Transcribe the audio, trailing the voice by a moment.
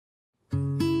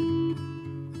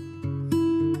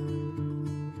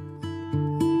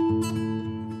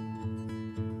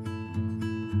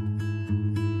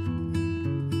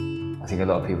think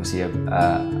a lot of people see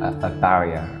a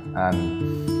barrier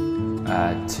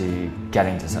to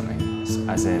getting to something,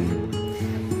 as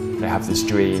in they have this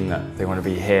dream that they want to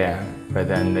be here, but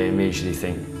then they immediately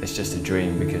think it's just a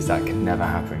dream because that could never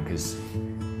happen because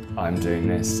I'm doing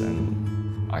this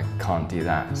and I can't do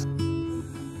that.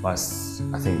 Whereas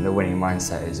I think the winning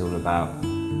mindset is all about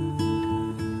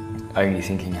only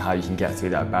thinking how you can get through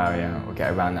that barrier or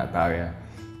get around that barrier.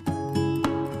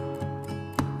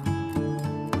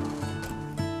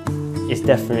 It's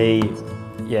definitely,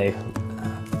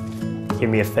 give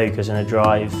me a focus and a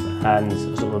drive and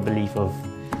sort of a belief of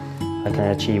I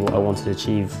can achieve what I wanted to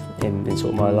achieve in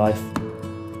sort of my life.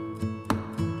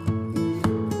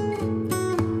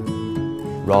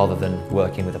 Rather than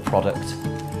working with a product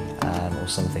or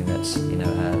something that's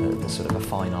sort of a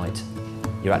finite,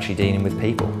 you're actually dealing with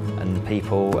people, and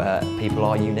people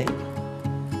are unique,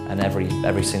 and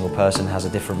every single person has a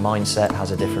different mindset,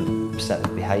 has a different set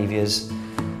of behaviours,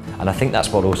 and I think that's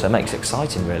what also makes it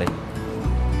exciting, really.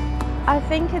 I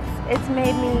think it's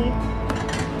made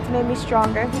me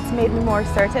stronger. It's made me more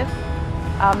assertive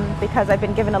because I've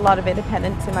been given a lot of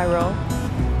independence in my role,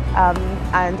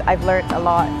 and I've learned a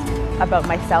lot about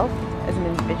myself as an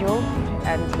individual,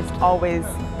 and there's always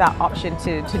that option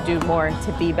to do more,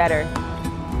 to be better.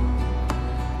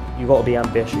 You've got to be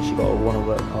ambitious, you've got to want to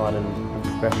work hard and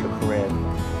progress your career,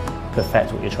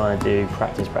 perfect what you're trying to do,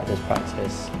 practice, practice,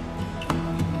 practice.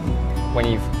 When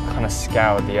you've kind of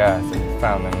scoured the earth and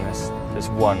found them there's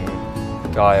one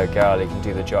guy or girl who can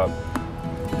do the job,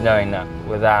 knowing that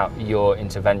without your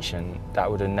intervention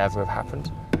that would have never have happened.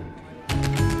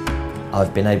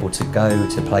 I've been able to go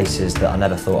to places that I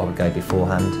never thought I would go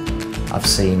beforehand. I've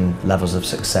seen levels of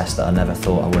success that I never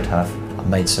thought I would have. I've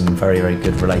made some very, very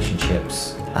good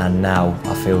relationships, and now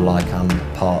I feel like I'm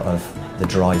part of the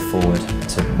drive forward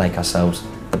to make ourselves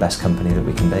the best company that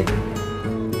we can be.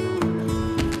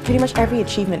 Pretty much every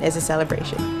achievement is a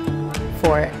celebration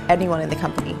for anyone in the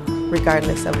company,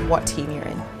 regardless of what team you're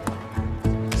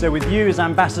in. So with you as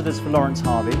ambassadors for Lawrence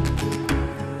Harvey,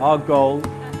 our goal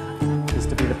is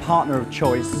to be the partner of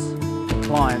choice for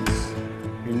clients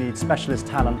who need specialist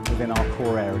talent within our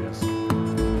core areas.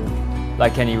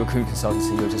 Like any recruitment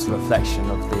consultancy, you're just a reflection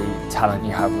of the talent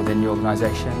you have within the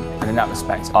organisation, and in that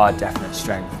respect our definite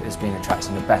strength is being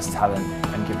attracting the best talent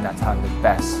and giving that talent the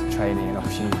best training and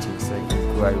opportunities so they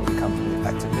can grow the company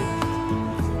effectively.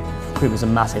 Recruitment's a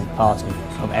massive part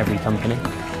of every company,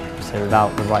 so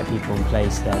without the right people in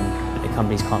place then the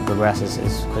companies can't progress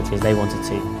as quickly as they wanted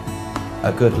to.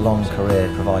 A good long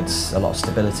career provides a lot of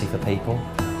stability for people,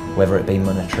 whether it be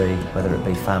monetary, whether it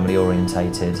be family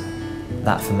orientated.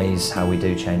 That for me is how we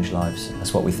do change lives.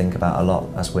 That's what we think about a lot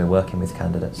as we're working with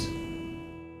candidates.